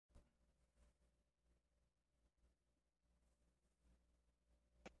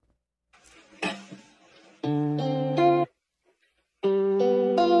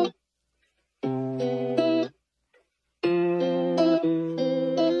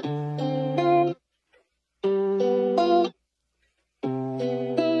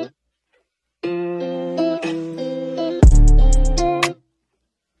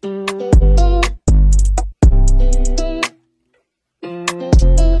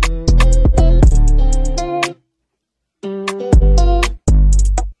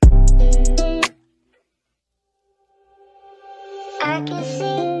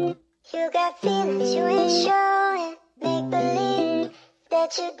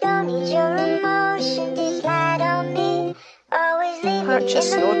don't need your emotion, just light on me. Always leave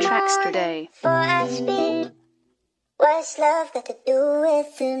Purchase your tracks today. Before I speak. What's love got to do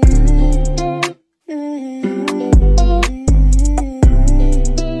with it?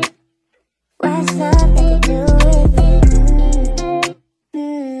 What's love got to do with it?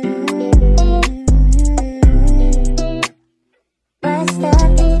 What's love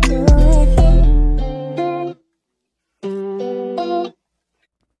got to do with it?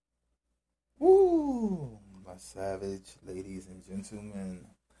 Woo! My savage ladies and gentlemen,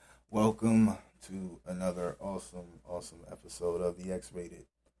 welcome to another awesome episode of the X-Rated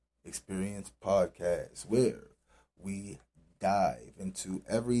Experience Podcast, where we dive into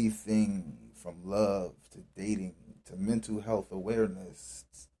everything from love to dating to mental health awareness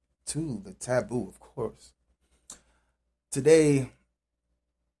to the taboo, of course. Today,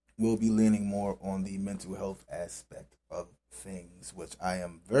 we'll be leaning more on the mental health aspect of things, which I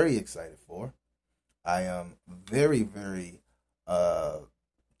am very excited for. I am very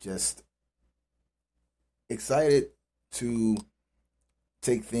just excited to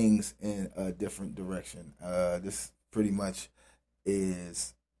take things in a different direction. This pretty much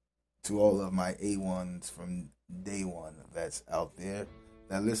is to all of my A1s from day one that's out there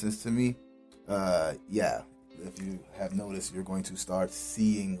that listens to me. Yeah, if you have noticed, you're going to start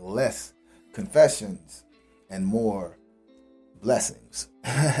seeing less confessions and more blessings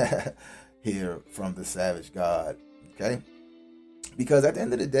here from the Savage God, okay? Because at the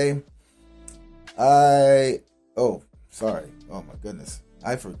end of the day, oh my goodness,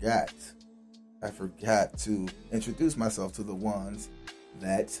 I forgot to introduce myself to the ones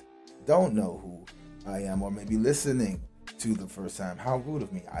that don't know who I am or maybe listening to the first time. How rude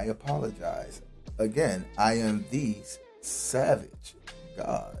of me. I apologize. Again, I am the Savage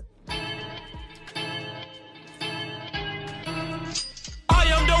God.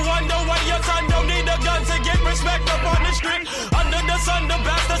 The way your son don't need a gun to get respect up on the street. Under the sun, the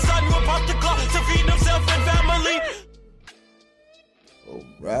bastard son will pop the clock to feed himself and family.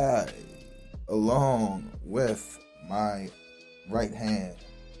 Alright. Along with my right hand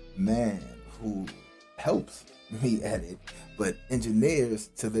man who helps me edit, but engineers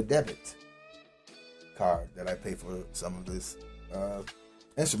to the debit card that I pay for some of this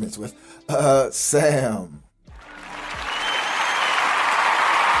instruments with, Sam.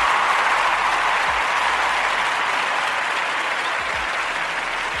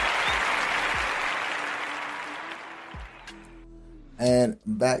 And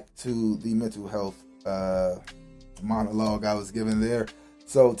back to the mental health monologue I was given there.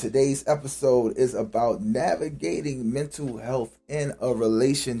 So today's episode is about navigating mental health in a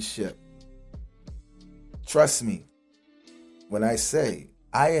relationship. Trust me when I say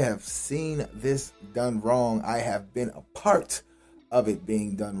I have seen this done wrong. I have been a part of it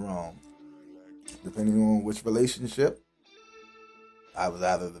being done wrong. Depending on which relationship, I was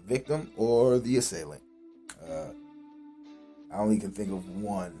either the victim or the assailant. I only can think of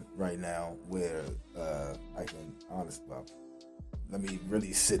one right now where I can honestly, let me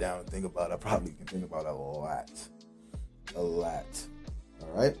really sit down and think about it. I probably can think about it a lot.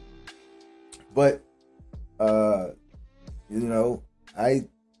 All right. But, I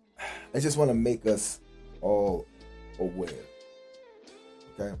just want to make us all aware.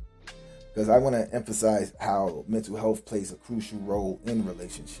 Okay. Because I want to emphasize how mental health plays a crucial role in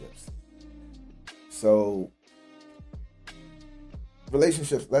relationships. So,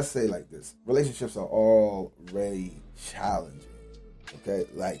 relationships, let's say like this. Relationships are already challenging. Okay?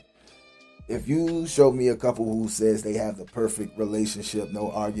 Like, if you show me a couple who says they have the perfect relationship,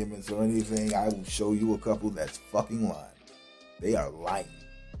 no arguments or anything, I will show you a couple that's fucking lying. They are lying.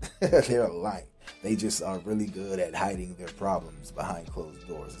 They are lying. They just are really good at hiding their problems behind closed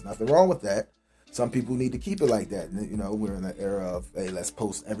doors. There's nothing wrong with that. Some people need to keep it like that. You know, we're in an era of, hey, let's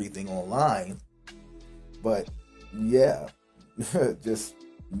post everything online. But, yeah. Just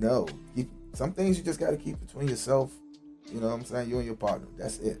no. Some things you just got to keep between yourself. You know what I'm saying? You and your partner.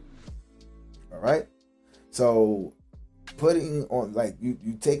 That's it. All right? So, putting on, like, you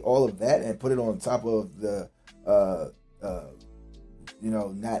take all of that and put it on top of the,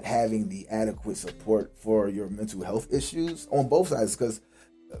 not having the adequate support for your mental health issues on both sides, because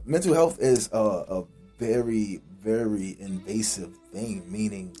mental health is a very, very invasive thing,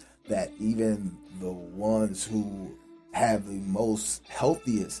 meaning that even the ones who have the most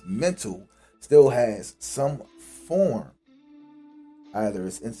healthiest mental still has some form, either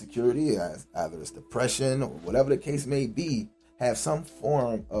it's insecurity, either it's depression, or whatever the case may be, have some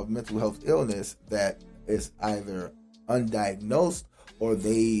form of mental health illness that is either undiagnosed or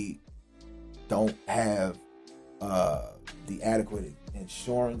they don't have the adequate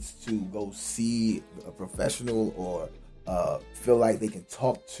insurance to go see a professional or feel like they can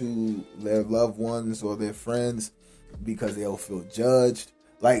talk to their loved ones or their friends because they'll feel judged.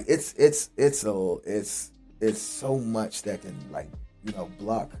 Like it's so much that can, like,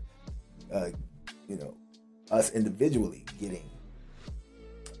 block us individually getting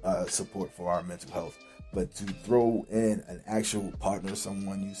support for our mental health. But to throw in an actual partner,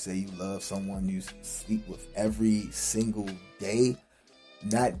 someone you say you love, someone you sleep with every single day,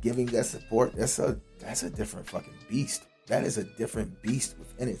 not giving that support, that's a different fucking beast. That is a different beast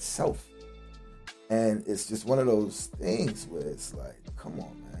within itself. And it's just one of those things where it's like, come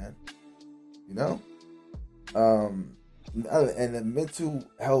on, man. And the mental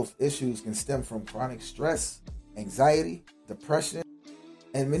health issues can stem from chronic stress, anxiety, depression,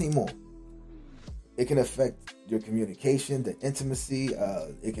 and many more. It can affect your communication, the intimacy.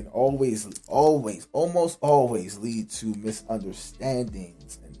 It can almost always lead to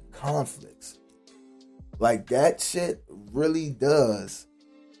misunderstandings and conflicts. Like, that shit really does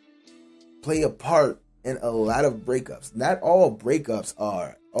play a part in a lot of breakups. Not all breakups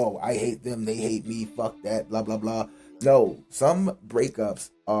are, oh, I hate them, they hate me, fuck that, blah, blah, blah. No, some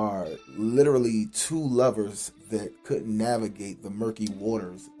breakups are literally two lovers that couldn't navigate the murky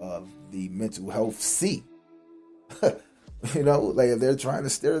waters of the mental health sea. Like, they're trying to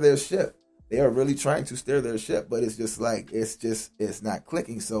steer their ship. They are really trying to steer their ship, but it's just like, it's not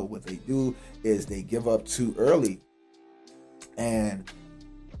clicking. So what they do is they give up too early. And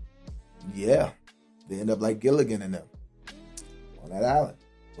yeah, they end up like Gilligan and them on that island.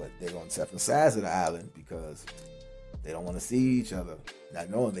 But they're on different sides of the island because they don't want to see each other, not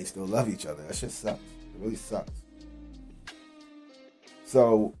knowing they still love each other. That shit sucks. It really sucks.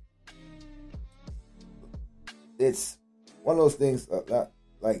 So it's one of those things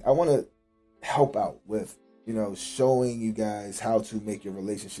like, I want to help out with, showing you guys how to make your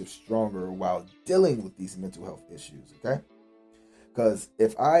relationship stronger while dealing with these mental health issues, okay? Because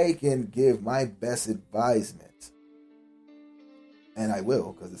if I can give my best advisement, and I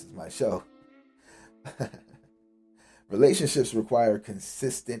will, because this is my show, relationships require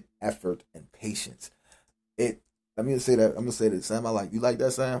consistent effort and patience. I'm gonna say that. I'm gonna say that, Sam. You like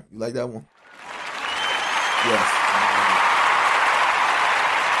that, Sam? You like that one? Yes.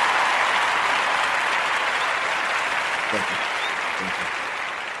 Thank you.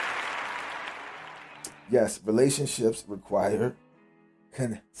 Yes, relationships require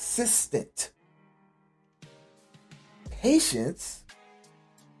consistent patience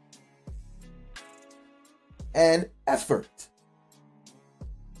and effort.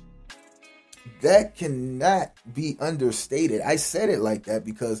 That cannot be understated. I said it like that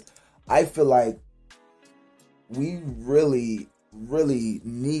because I feel like we really, really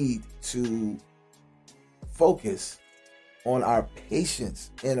need to focus on our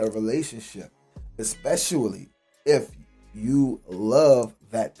patience in a relationship, especially if you love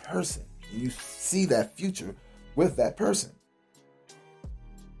that person, you see that future with that person.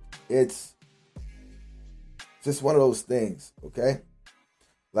 It's just one of those things, okay?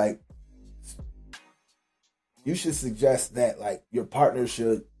 Like, you should suggest that, like, your partner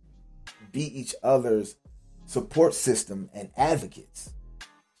should be each other's support system and advocates.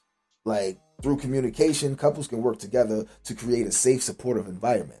 Like, through communication, couples can work together to create a safe, supportive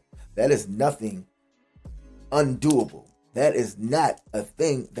environment. That is nothing undoable. That is not a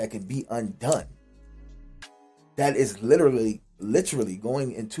thing that can be undone. That is literally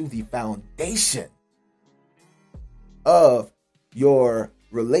going into the foundation of your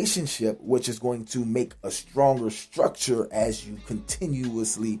relationship, which is going to make a stronger structure as you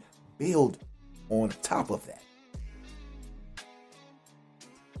continuously build on top of that.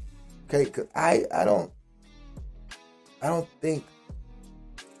 Okay, because I don't think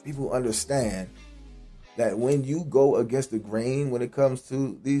people understand that when you go against the grain when it comes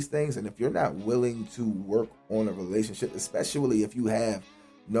to these things, and if you're not willing to work on a relationship, especially if you have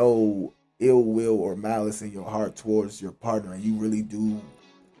no ill will or malice in your heart towards your partner, and you really do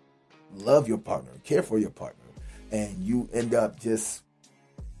love your partner, care for your partner, and you end up just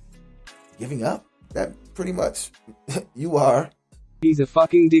giving up, that pretty much you are. He's a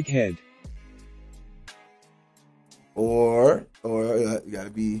fucking dickhead. Or you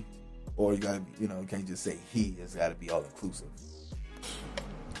gotta be, you can't just say he. It's gotta be all inclusive.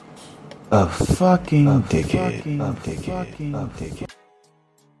 A fucking dickhead.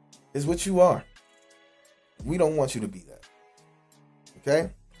 Is what you are. We don't want you to be that.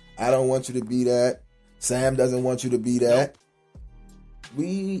 Okay? I don't want you to be that. Sam doesn't want you to be that.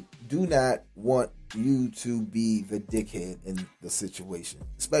 We do not want you to be the dickhead in the situation,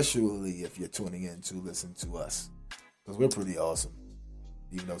 especially if you're tuning in to listen to us, because we're pretty awesome.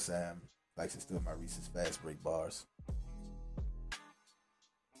 Even though Sam likes to steal my Reese's fast break bars.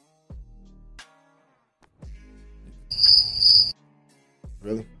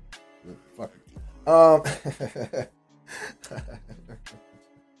 Really? Fuck it. Oh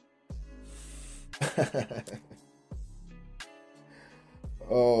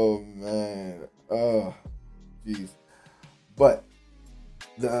man. Oh jeez. But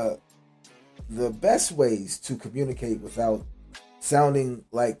the best ways to communicate without sounding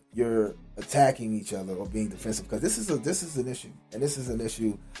like you're attacking each other or being defensive, because this is an issue, and this is an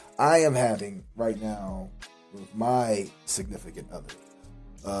issue I am having right now with my significant other.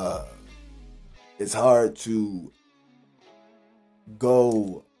 It's hard to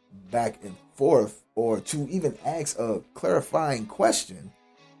go back and forth or to even ask a clarifying question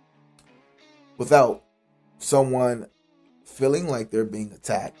without someone feeling like they're being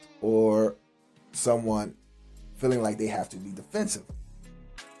attacked or someone feeling like they have to be defensive.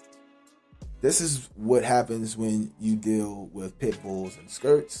 This is what happens when you deal with pit bulls and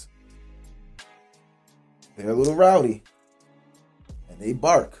skirts. They're a little rowdy and they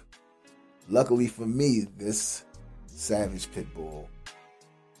bark. Luckily for me, this savage pit bull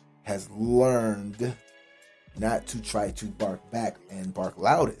has learned not to try to bark back and bark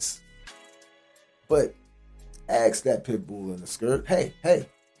loudest. But ask that pit bull in the skirt, hey,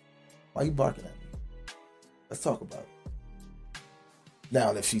 why you barking at me? Let's talk about it.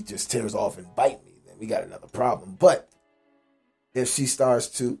 Now, if she just tears off and bite me, then we got another problem. But if she starts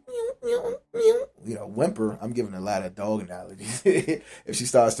to, whimper, I'm giving a lot of dog analogies. If she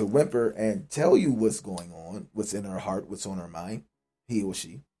starts to whimper and tell you what's going on, what's in her heart, what's on her mind, he or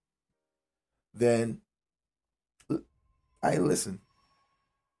she, then I listen.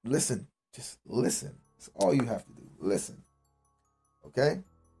 Listen. Just listen. That's all you have to do. Listen. Okay?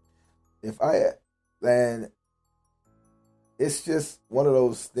 And it's just one of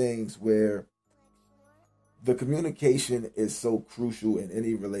those things where the communication is so crucial in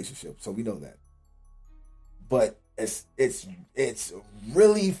any relationship. So we know that. But it's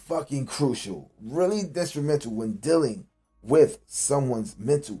really fucking crucial, really detrimental when dealing with someone's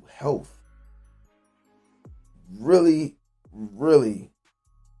mental health. Really, really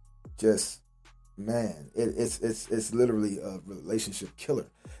just, man, it's literally a relationship killer.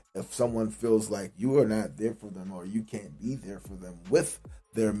 If someone feels like you are not there for them or you can't be there for them with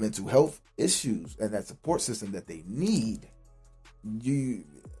their mental health issues and that support system that they need,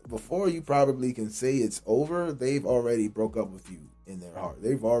 before you probably can say it's over, they've already broke up with you in their heart.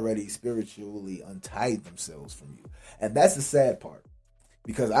 They've already spiritually untied themselves from you. And that's the sad part,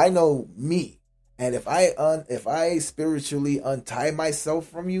 because I know me, and if I spiritually untie myself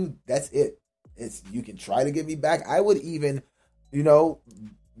from you, that's it. You can try to get me back. I would even,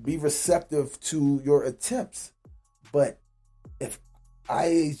 be receptive to your attempts. But if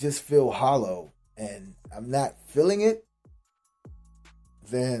I just feel hollow and I'm not feeling it,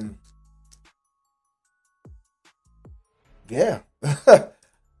 then yeah,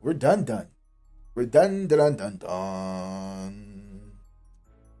 we're done. We're done.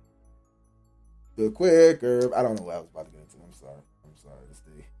 The quicker, I don't know what I was about to get into. I'm sorry to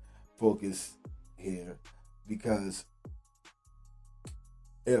stay focused here, because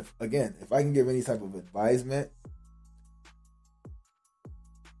if I can give any type of advisement,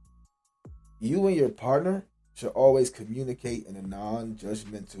 you and your partner should always communicate in a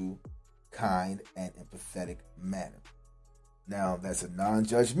non-judgmental, kind, and empathetic manner. Now, that's a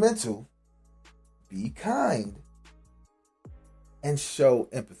non-judgmental, be kind, and show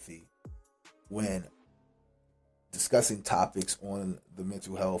empathy when discussing topics on the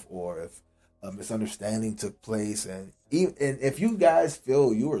mental health, or if a misunderstanding took place, and if you guys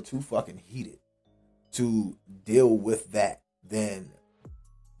feel you are too fucking heated to deal with that, then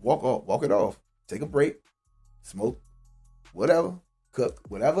walk it off. Take a break, smoke, whatever, cook,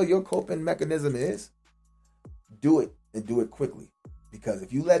 whatever your coping mechanism is, do it, and do it quickly. Because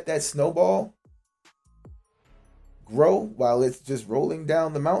if you let that snowball grow while it's just rolling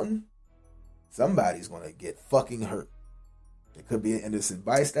down the mountain, somebody's going to get fucking hurt. It could be an innocent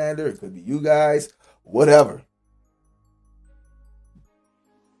bystander. It could be you guys. Whatever.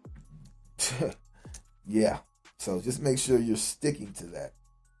 Yeah. So just make sure you're sticking to that.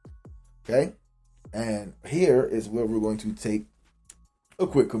 Okay? And here is where we're going to take a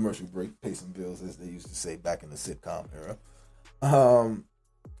quick commercial break. Pay some bills, as they used to say back in the sitcom era.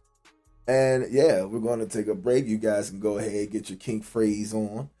 And yeah, we're going to take a break. You guys can go ahead, get your kink phrase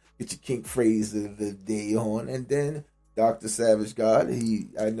on. Get your kink phrase of the day on. And then Dr. Savage God,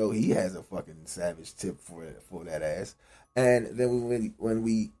 I know he has a fucking savage tip for that ass. And then when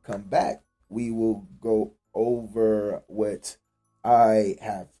we come back, we will go over what I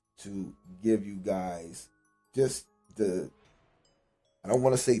have to give you guys just I don't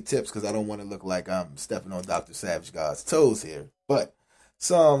want to say tips because I don't want to look like I'm stepping on Dr. Savage God's toes here, but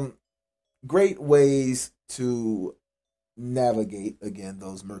some great ways to navigate, again,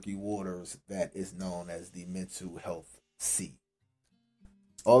 those murky waters that is known as the mental health sea.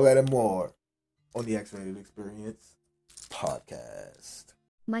 All that and more on the X-Rated Experience podcast.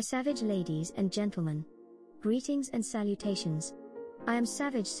 My savage ladies and gentlemen, greetings and salutations. I am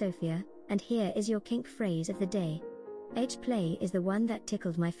Savage Sophia, and here is your kink phrase of the day. Edge play is the one that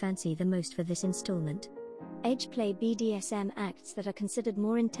tickled my fancy the most for this installment. Edge play BDSM acts that are considered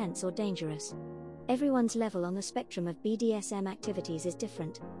more intense or dangerous. Everyone's level on the spectrum of BDSM activities is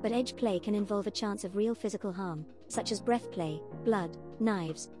different, but edge play can involve a chance of real physical harm, such as breath play, blood,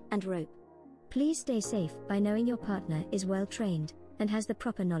 knives, and rope. Please stay safe by knowing your partner is well trained and has the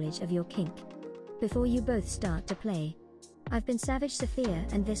proper knowledge of your kink before you both start to play. I've been Savage Sophia,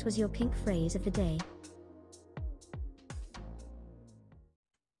 and this was your kink phrase of the day.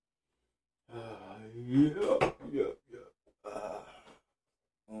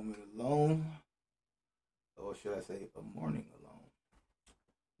 Moment alone, or should I say a morning alone.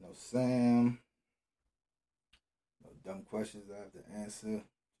 No Sam, no dumb questions I have to answer.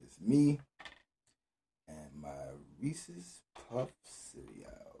 Just me and my Reese's Puff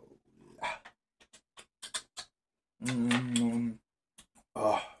cereal.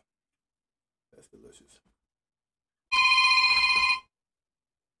 Oh, that's delicious.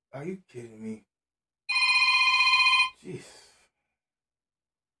 Are you kidding me? Jeez.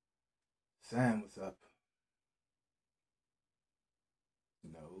 Sam, what's up?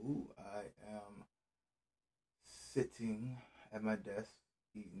 No, I am sitting at my desk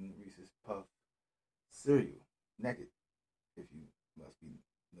eating Reese's Puff cereal, naked, if you must be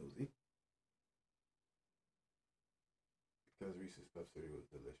nosy. Because Reese's Puff cereal is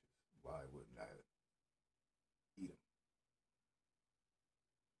delicious. Why wouldn't I eat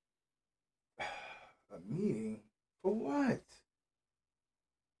them? A meeting? For what?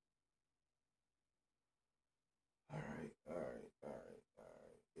 Alright.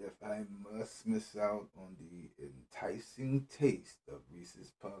 If I must miss out on the enticing taste of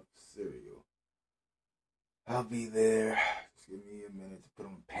Reese's Puff cereal, I'll be there. Just give me a minute to put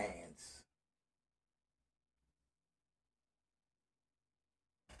on pants.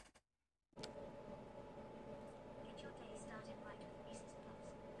 Get your day started right with Reese's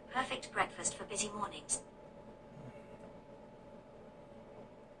Puffs, the perfect breakfast for busy mornings.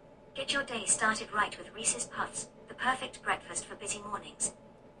 Get your day started right with Reese's Puffs, the perfect breakfast for busy mornings.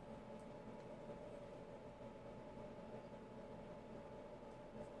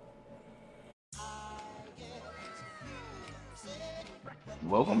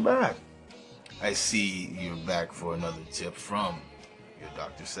 Welcome back. I see you're back for another tip from your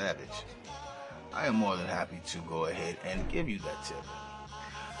Dr. Savage. I am more than happy to go ahead and give you that tip.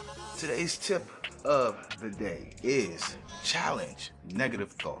 Today's tip of the day is challenge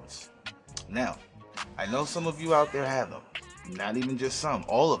negative thoughts. Now, I know some of you out there have them. Not even just some.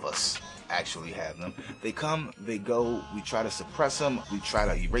 All of us actually have them. They come, they go. We try to suppress them. We try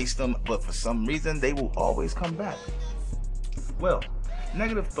to erase them. But for some reason, they will always come back. Well,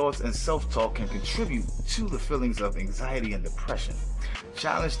 negative thoughts and self-talk can contribute to the feelings of anxiety and depression.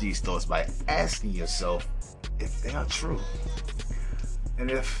 Challenge these thoughts by asking yourself if they are true. And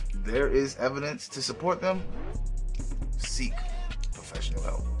if there is evidence to support them, seek professional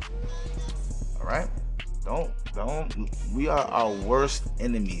help. All right? We are our worst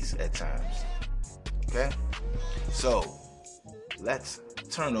enemies at times. Okay? So, let's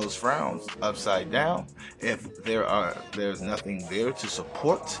turn those frowns upside down. If there's nothing there to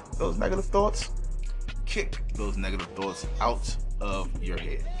support those negative thoughts, kick those negative thoughts out of your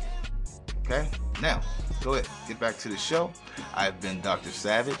head. Okay? Now, go ahead, get back to the show. I've been Dr.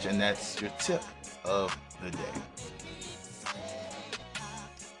 Savage, and that's your tip of the day.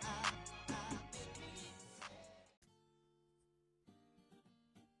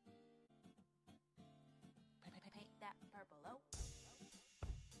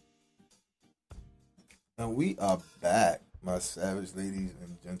 And we are back, my savage ladies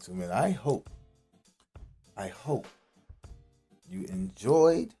and gentlemen. I hope you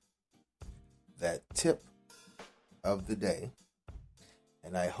enjoyed that tip of the day.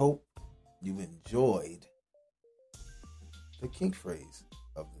 And I hope you enjoyed the kink phrase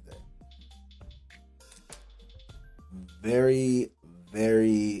of the day. Very,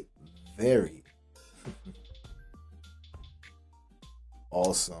 very, very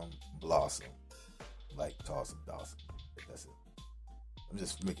awesome blossom. Like Toss and Dawson. That's it. I'm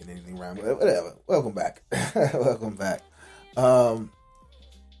just making anything rhyme. Whatever. Welcome back. Welcome back.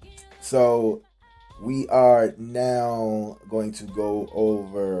 So we are now going to go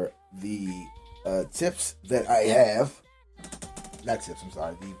over the tips that I have. Not tips, I'm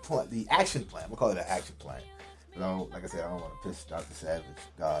sorry. The action plan. We'll call it an action plan. So, like I said, I don't want to piss Dr. Savage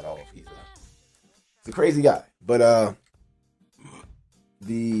God off. He's a crazy guy. But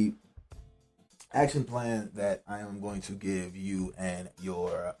the action plan that I am going to give you and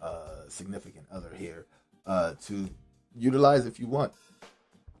your significant other here to utilize if you want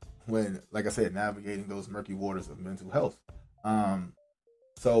when, like I said, navigating those murky waters of mental health.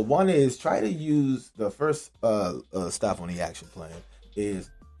 So one is try to use the first stop on the action plan is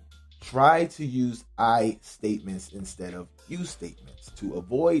try to use I statements instead of you statements to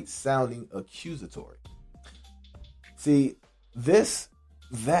avoid sounding accusatory. See,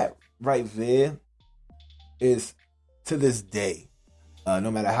 that right there is to this day,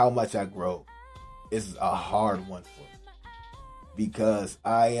 no matter how much I grow, is a hard one for me. Because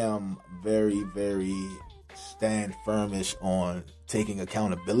I am very, very stand firmish on taking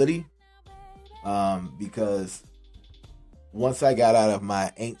accountability. Because once I got out of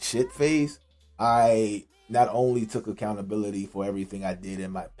my ain't shit phase, I not only took accountability for everything I did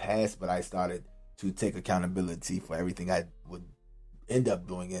in my past, but I started to take accountability for everything I would end up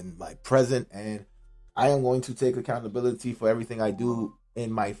doing in my present. And I am going to take accountability for everything I do in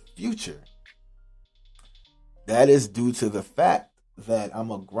my future. That is due to the fact that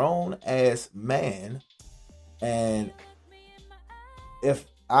I'm a grown ass man, and if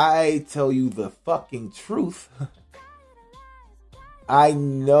I tell you the fucking truth, I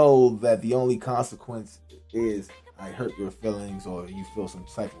know that the only consequence is I hurt your feelings or you feel some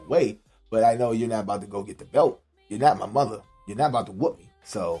type of way, but I know you're not about to go get the belt. You're not my mother. You're not about to whoop me.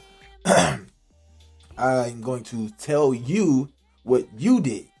 So I'm going to tell you what you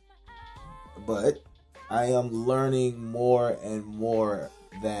did. But I am learning more and more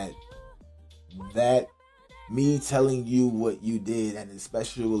that me telling you what you did, and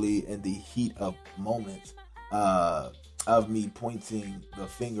especially in the heat of moments of me pointing the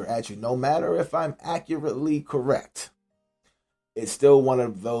finger at you, no matter if I'm accurately correct, it's still one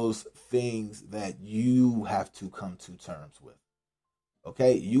of those things that you have to come to terms with.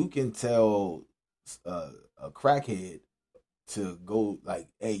 Okay? You can tell a crackhead to go, like,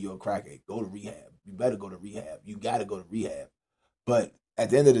 hey, you're a crackhead, go to rehab. You better go to rehab. You got to go to rehab. But at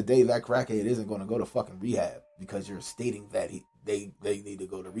the end of the day, that crackhead isn't going to go to fucking rehab because you're stating that they need to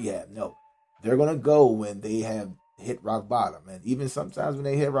go to rehab. No, they're going to go when they have hit rock bottom. And even sometimes when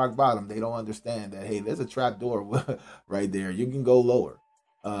they hit rock bottom, they don't understand that, hey, there's a trap door right there. You can go lower.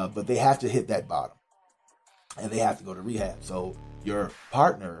 But they have to hit that bottom. And they have to go to rehab. So your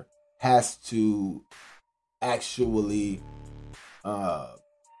partner has to actually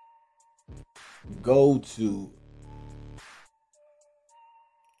go to,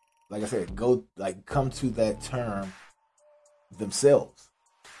 like I said, come to that term themselves.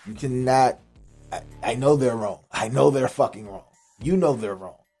 You cannot, I know they're wrong. I know they're fucking wrong. You know they're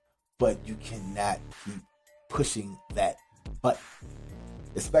wrong. But you cannot keep pushing that button.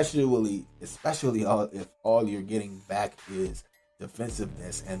 Especially if all you're getting back is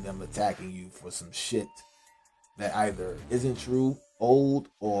defensiveness and them attacking you for some shit that either isn't true, old,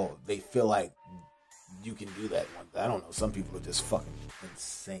 or they feel like you can do that one. I don't know. Some people are just fucking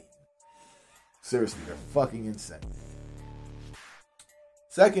insane. Seriously, they're fucking insane.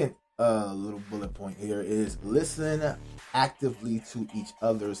 Second little bullet point here is listen actively to each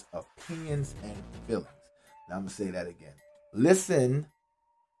other's opinions and feelings. Now I'm going to say that again. Listen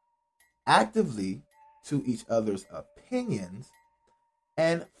actively to each other's opinions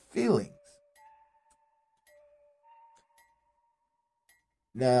and feelings.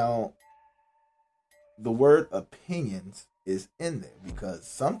 Now, the word opinions is in there because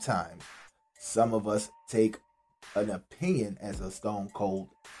sometimes some of us take an opinion as a stone cold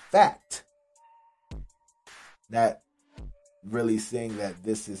fact. Not really saying that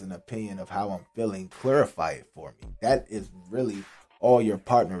this is an opinion of how I'm feeling. Clarify it for me. That is really all your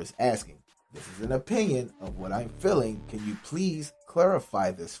partner is asking. This is an opinion of what I'm feeling. Can you please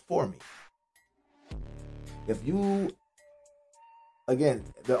clarify this for me? If you, again,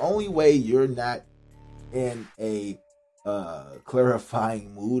 the only way you're not in a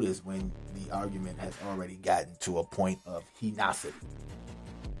clarifying mood is when the argument has already gotten to a point of henosity.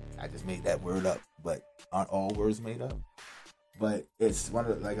 I just made that word up, but aren't all words made up? But it's one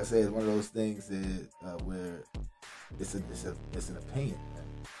of, like I said, it's one of those things that where it's an opinion.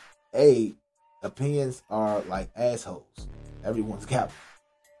 Opinions are like assholes. Everyone's got them.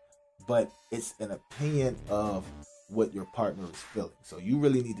 But it's an opinion of what your partner is feeling. So you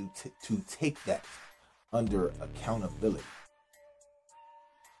really need to take that under accountability.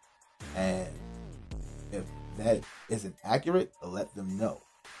 And if that isn't accurate, let them know.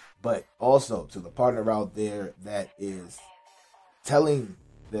 But also to the partner out there that is telling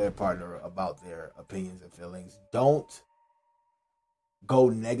their partner about their opinions and feelings, don't go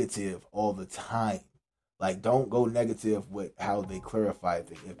negative all the time. Like, don't go negative with how they clarify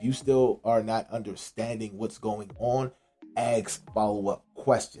things. If you still are not understanding what's going on, ask follow-up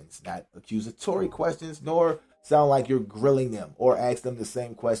questions, not accusatory questions, nor sound like you're grilling them, or ask them the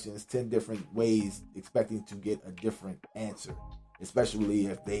same questions 10 different ways expecting to get a different answer, especially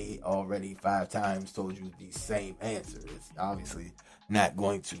if they already 5 times told you the same answer. It's obviously not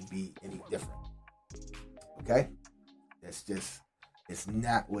going to be any different. Okay? It's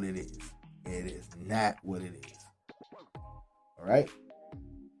not what it is. It is not what it is. All right?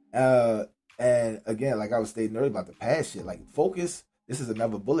 And again, like I was stating earlier about the past shit, like focus. This is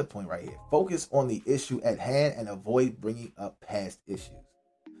another bullet point right here. Focus on the issue at hand and avoid bringing up past issues.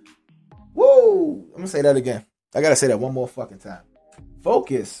 Whoa! I'm gonna say that again. I gotta say that one more fucking time.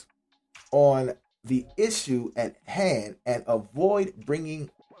 Focus on the issue at hand and avoid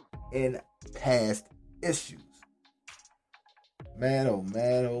bringing in past issues. Man, oh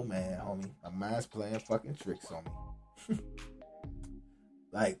man, oh man, homie. My mind's playing fucking tricks on me.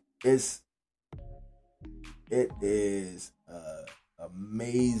 Like, it is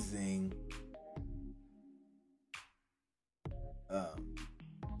amazing,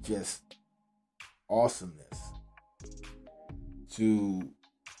 just awesomeness to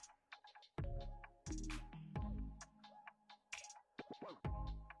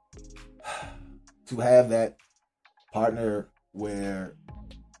have that partner where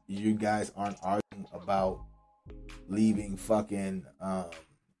you guys aren't arguing about leaving fucking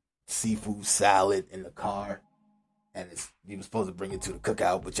seafood salad in the car, and you were supposed to bring it to the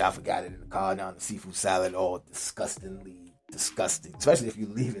cookout, but y'all forgot it in the car. Now the seafood salad all disgusting, especially if you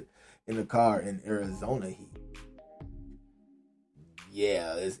leave it in the car in Arizona heat.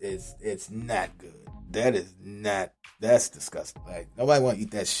 Yeah, it's not good. That's disgusting. Like, nobody want to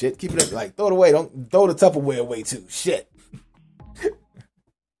eat that shit. Keep it, like, throw it away. Don't throw the Tupperware away too. Shit.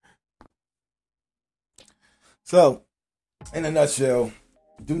 So, in a nutshell,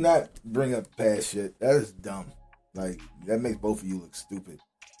 do not bring up past shit. That is dumb. Like, that makes both of you look stupid.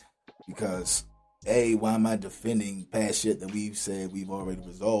 Because, A, why am I defending past shit that we've said we've already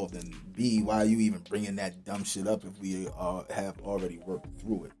resolved? And B, why are you even bringing that dumb shit up if we have already worked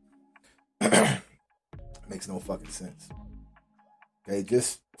through it? Makes no fucking sense. Okay,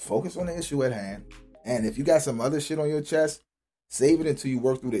 just focus on the issue at hand. And if you got some other shit on your chest, save it until you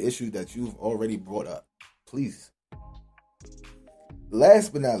work through the issue that you've already brought up. Please.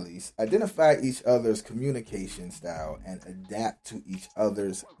 Last but not least, identify each other's communication style and adapt to each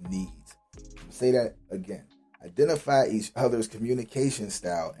other's needs. I'll say that again. Identify each other's communication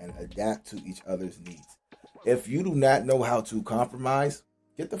style and adapt to each other's needs. If you do not know how to compromise,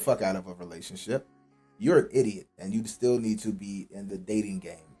 get the fuck out of a relationship. You're an idiot, and you still need to be in the dating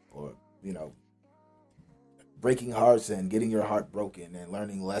game, or, breaking hearts and getting your heart broken and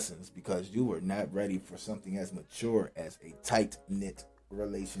learning lessons because you were not ready for something as mature as a tight-knit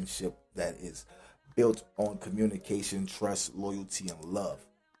relationship that is built on communication, trust, loyalty, and love.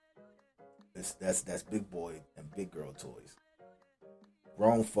 That's big boy and big girl toys.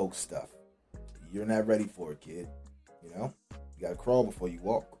 Grown folk stuff. You're not ready for it, kid. You gotta crawl before you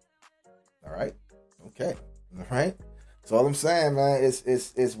walk. All right? Okay. All right? So all I'm saying, man,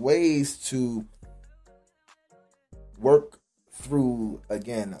 is ways to work through,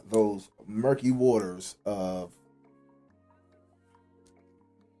 again, those murky waters of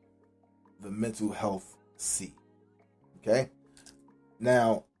the mental health sea. Okay?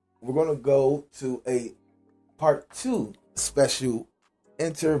 Now, we're going to go to a part 2 special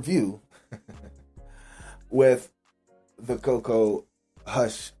interview with the Coco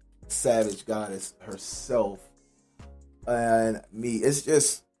Hush Savage Goddess herself and me. It's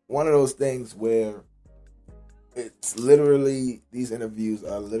just one of those things where it's literally, these interviews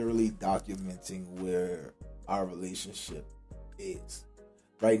are literally documenting where our relationship is.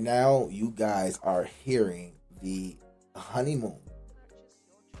 Right now, you guys are hearing the honeymoon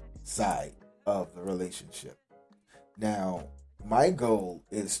side of the relationship. Now, my goal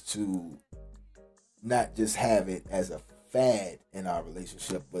is to not just have it as a fad in our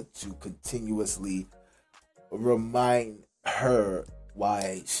relationship, but to continuously remind her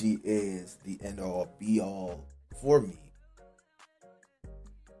why she is the end all be all for me.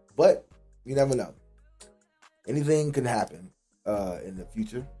 But you never know. Anything can happen in the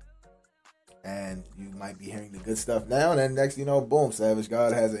future. And you might be hearing the good stuff now, and then next you know, boom, Savage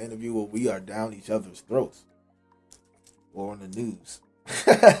God has an interview where we are down each other's throats. Or on the news.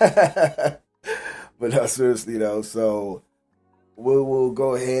 But no, seriously though, so we will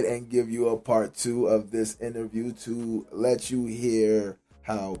go ahead and give you a part 2 of this interview to let you hear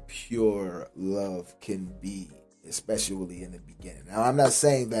how pure love can be, especially in the beginning. Now, I'm not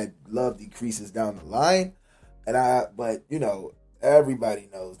saying that love decreases down the line, but everybody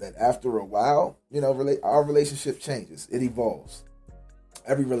knows that after a while, our relationship changes. It evolves.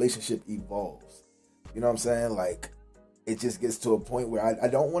 Every relationship evolves. You know what I'm saying? Like, it just gets to a point where I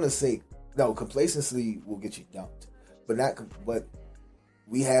don't want to say, no, complacency will get you dumped. But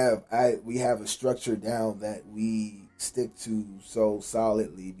we have a structure down that we stick to so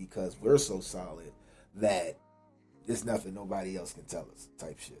solidly because we're so solid that there's nothing nobody else can tell us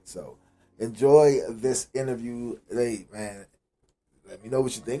type shit. So enjoy this interview. Hey man, let me know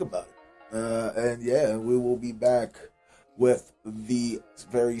what you think about it. And yeah, we will be back with the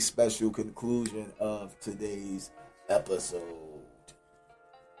very special conclusion of today's episode.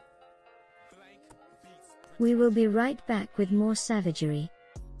 We will be right back with more savagery.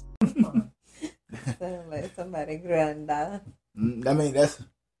 Sound like somebody granddaughter. I mean, that's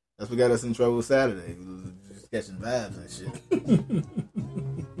what got us in trouble Saturday. We was just catching vibes and shit.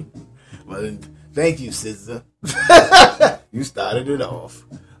 Well, thank you, SZA. You started it off.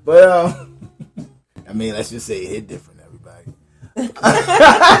 But I mean, let's just say it hit different, everybody.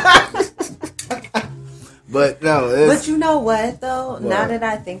 But no, but you know what though? What? Now that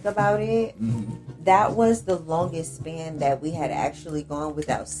I think about it, that was the longest span that we had actually gone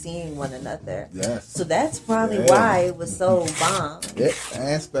without seeing one another. Yes. So that's probably why it was so bomb. Yeah,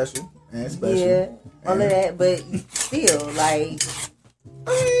 and special. Yeah, all of that, but still, like. I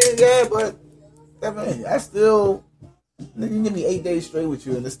mean, yeah, but I still. You can give me 8 days straight with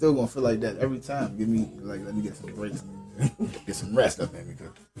you, and it's still gonna feel like that every time. Let me get some breaks and get some rest up in me,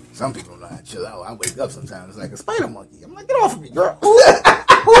 because some people know how to chill out. I wake up sometimes, it's like a spider monkey. I'm like, get off of me, girl. Who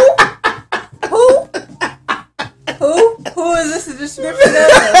is this a description of?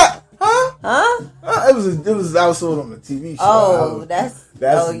 Huh? It was also on the TV show. Oh, that's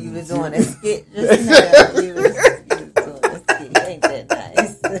you was doing a skit just now. You was doing a skit. Ain't that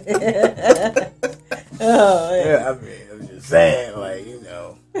nice? Oh, yeah, I mean, I'm just saying, like,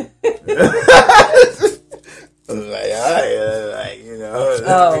 I was like, all right,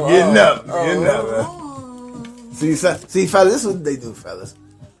 getting up. See, fellas, this is what they do, fellas.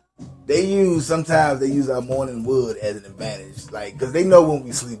 Sometimes they use our morning wood as an advantage, like, because they know when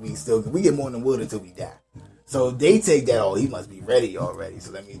we sleep, we get morning wood until we die. So they take that, he must be ready already,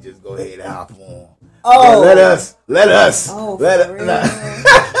 so let me just go ahead and hop on. Oh. Yeah, let us. Oh,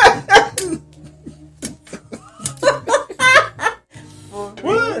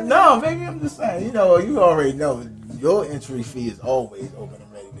 Well, no, maybe I'm just saying, you already know, your entry fee is always open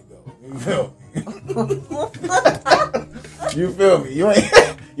and ready to go. You feel me? You feel me?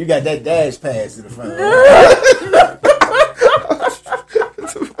 You got that dash pass to the front.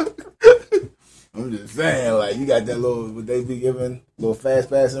 I'm just saying, like, you got that what they be giving, little fast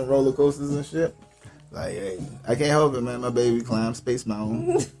passing roller coasters and shit. Like, hey, I can't help it, man. My baby climbed Space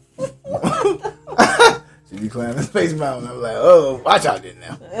Mountain. She be climbing Space Mountain. I'm like, oh, watch out there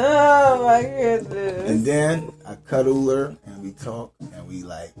now. Oh my goodness. And then I cuddle her and we talk and we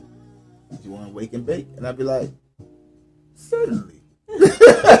like, do you want to wake and bake? And I'd be like, certainly.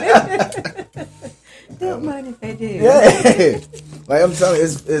 Don't mind if I do. Yeah. Like I'm telling you,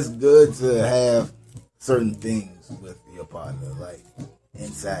 it's good to have certain things with your partner, like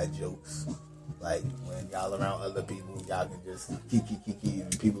inside jokes. Like when y'all around other people, y'all can just kiki,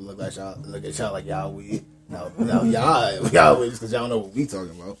 and people look at y'all like y'all weird. No, y'all weird just because y'all know what we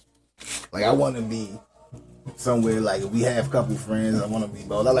talking about. Like I want to be somewhere, like if we have a couple friends, I want to be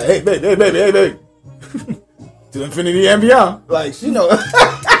both. I'm like, hey baby. To infinity and beyond. Like, she know.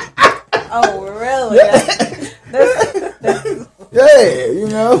 Oh, really? Yeah,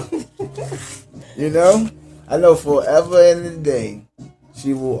 I know forever and a day,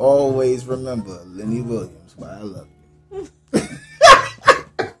 she will always remember Lenny Williams, why I love you.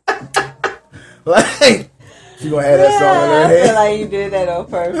 Like, she gonna have that song in her head. I feel like you did that on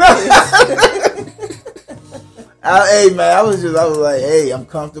purpose. Hey, man, I was like, hey, I'm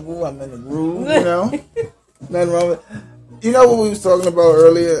comfortable, I'm in the groove, Nothing wrong with it. You know what we was talking about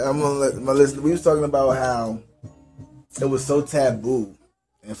earlier? I'm gonna let my listener. We was talking about how it was so taboo,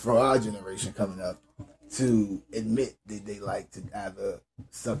 and for our generation coming up, to admit that they like to either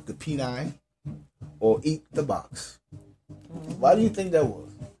suck the penile or eat the box. Why do you think that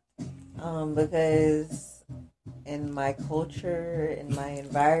was? Because in my culture, in my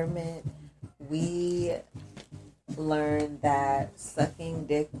environment, we learned that sucking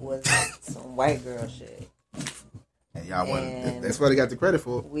dick was some white girl shit. And y'all And want that's why they got the credit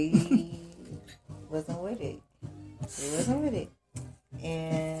for it. We wasn't with it. We wasn't with it.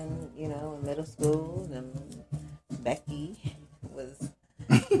 And, you know, in middle school, Becky was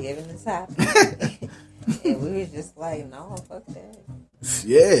giving the topic. And we was just like, no, fuck that.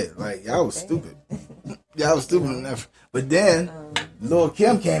 Yeah, like y'all was stupid. Y'all was stupid enough. But then Lil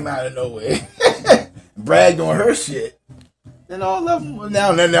Kim came out of nowhere, bragged on her shit. Then all of them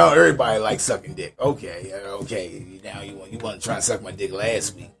now everybody like sucking dick. Okay. Now you want to try to suck my dick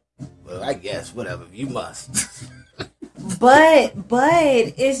last week. Well, I guess whatever. You must. But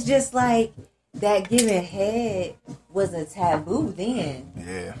it's just like that giving head was a taboo then.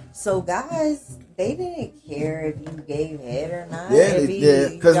 Yeah. So guys, they didn't care if you gave head or not. Yeah,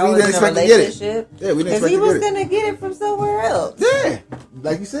 because we didn't expect to get it. Yeah, we didn't expect to get it. Because he was gonna get it from somewhere else. Yeah,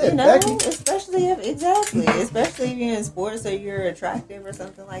 like you said, you know, Becky. especially if you're in sports or you're attractive or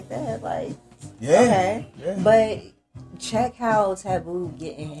something like that. Like, yeah, okay, yeah. but check how taboo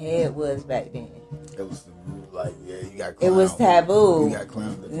getting head was back then. It was like, yeah, you got clowned. It was taboo. You got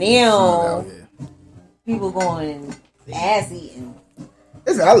clowned. Now, people going ass eating.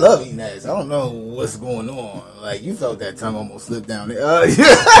 Listen, I love eating ass. I don't know what's going on. Like, you felt that tongue almost slip down there. No.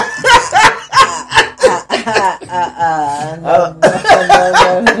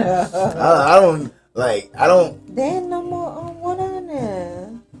 I don't. There ain't no more water in there.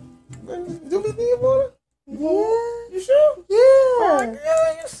 Do we need water? Yeah. You sure? Yeah. Oh,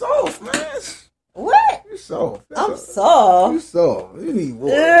 yeah, you're soft, man. What? You're soft. I'm soft. You're soft. You need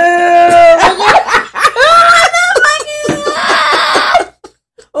water.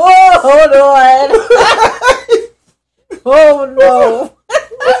 Oh, hold on. Oh, no.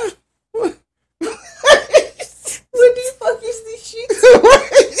 What the fuck is this shit?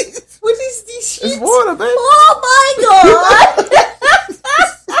 What is this shit? It's water, baby. Oh, my God.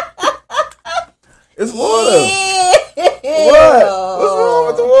 It's water. Ew. What? What's wrong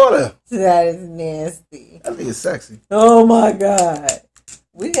with the water? That is nasty. I think it's sexy. Oh, my God.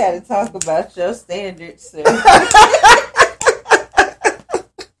 We got to talk about your standards, sir.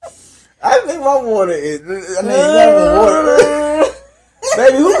 I think my water is. I mean, lemon water.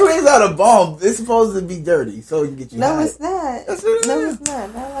 Baby, who cleans out a bomb? It's supposed to be dirty so it can get you No, high. it's not. That's what it No, is. it's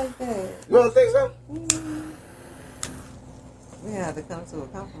not. Not like that. You don't think so? We have to come to a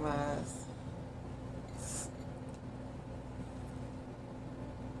compromise.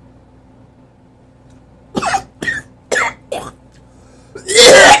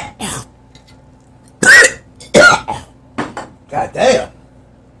 God damn.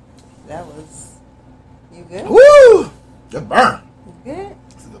 That was... You good? Woo! The burn. You good?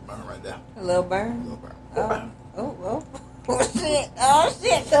 This is a burn right there. A little burn? A little burn. Oh, shit. Oh,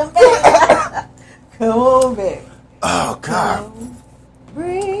 shit. Come back. Come on back. Oh, God.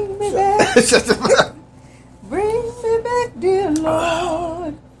 Bring me back. Shut the fuck. Bring me back, dear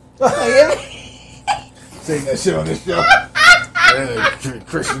Lord. Saying that shit on this show.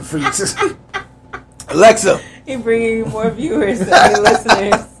 Christian freaks. Alexa. He bringing you more viewers than you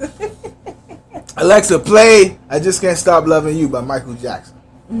listeners. Alexa, play I Just Can't Stop Loving You by Michael Jackson.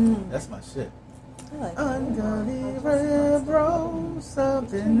 That's my shit. I like Unbelievable,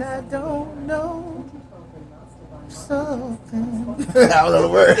 something I don't know. Something. I don't know the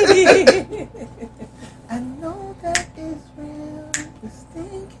word. I know that it's real. This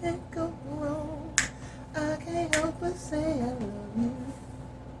thing can't go wrong. I can't help but say I love you.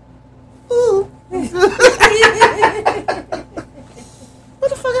 Ooh. What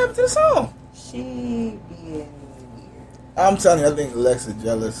the fuck happened to the song? She being weird. I'm telling you, I think Alexa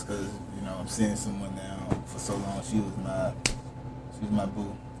jealous because, you know, I'm seeing someone now for so long. She was my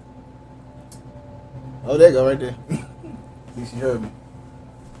boo. Oh, there you go, right there. See, she heard me.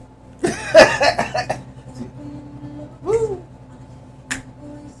 Woo.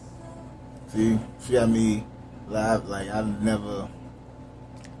 See, she got me live. Like, I never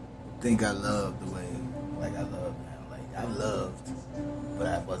think I loved the way like I love now. Like, I loved, but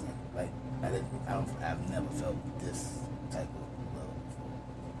I wasn't like I've never felt this type of love before.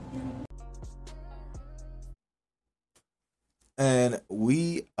 And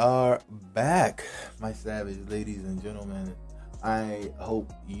we are back, my savage ladies and gentlemen. I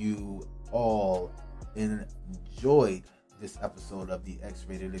hope you all enjoyed this episode of the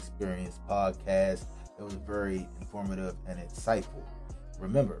X-Rated Experience podcast. It was very informative and insightful.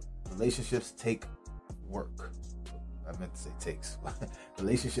 Remember, relationships take work. I meant to say takes.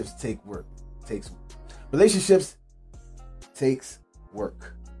 Relationships take work. Relationships takes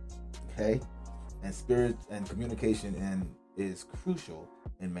work. Okay? And spirit and communication is crucial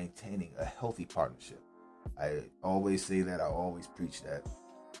in maintaining a healthy partnership. I always say that. I always preach that.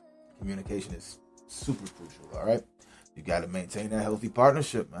 Communication is super crucial, all right? You got to maintain that healthy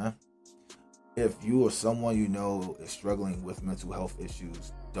partnership, man. If you or someone you know is struggling with mental health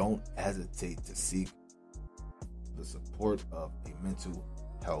issues, don't hesitate to seek the support of a mental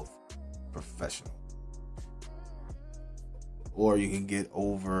health professional. Or you can get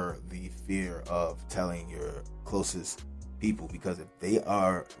over the fear of telling your closest people, because if they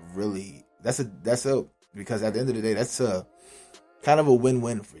are really, because at the end of the day, that's a kind of a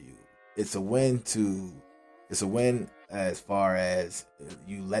win-win for you. It's a win as far as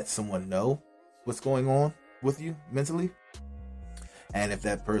you let someone know what's going on with you mentally. And if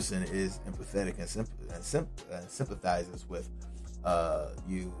that person is empathetic and sympathizes with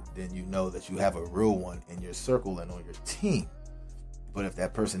you, then you know that you have a real one in your circle and on your team. But if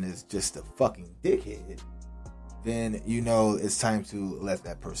that person is just a fucking dickhead, then you know it's time to let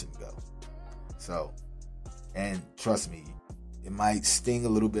that person go. So, and trust me, it might sting a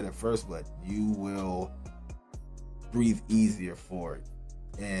little bit at first, but you will breathe easier for it.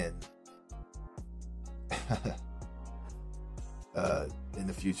 And in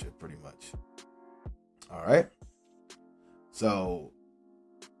the future, pretty much. All right. So,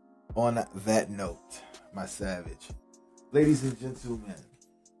 on that note, my savage, ladies and gentlemen,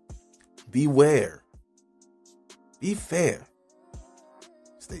 beware, be fair,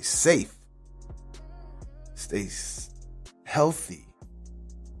 stay safe, stay healthy,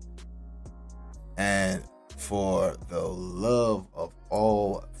 and for the love of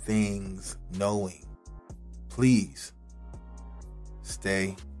all things knowing, please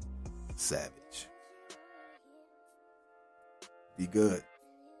stay savage. Be good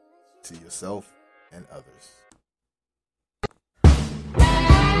to yourself and others.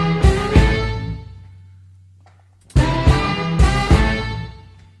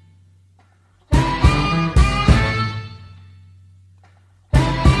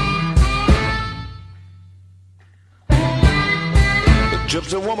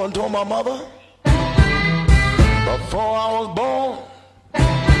 Gypsy woman told my mother before I was born,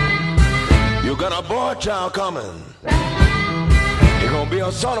 you got a boy child coming. He gonna be a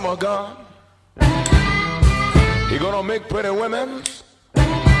son of a gun. He gonna make pretty women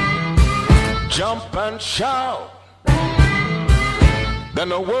jump and shout. Then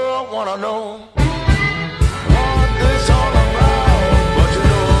the world wanna know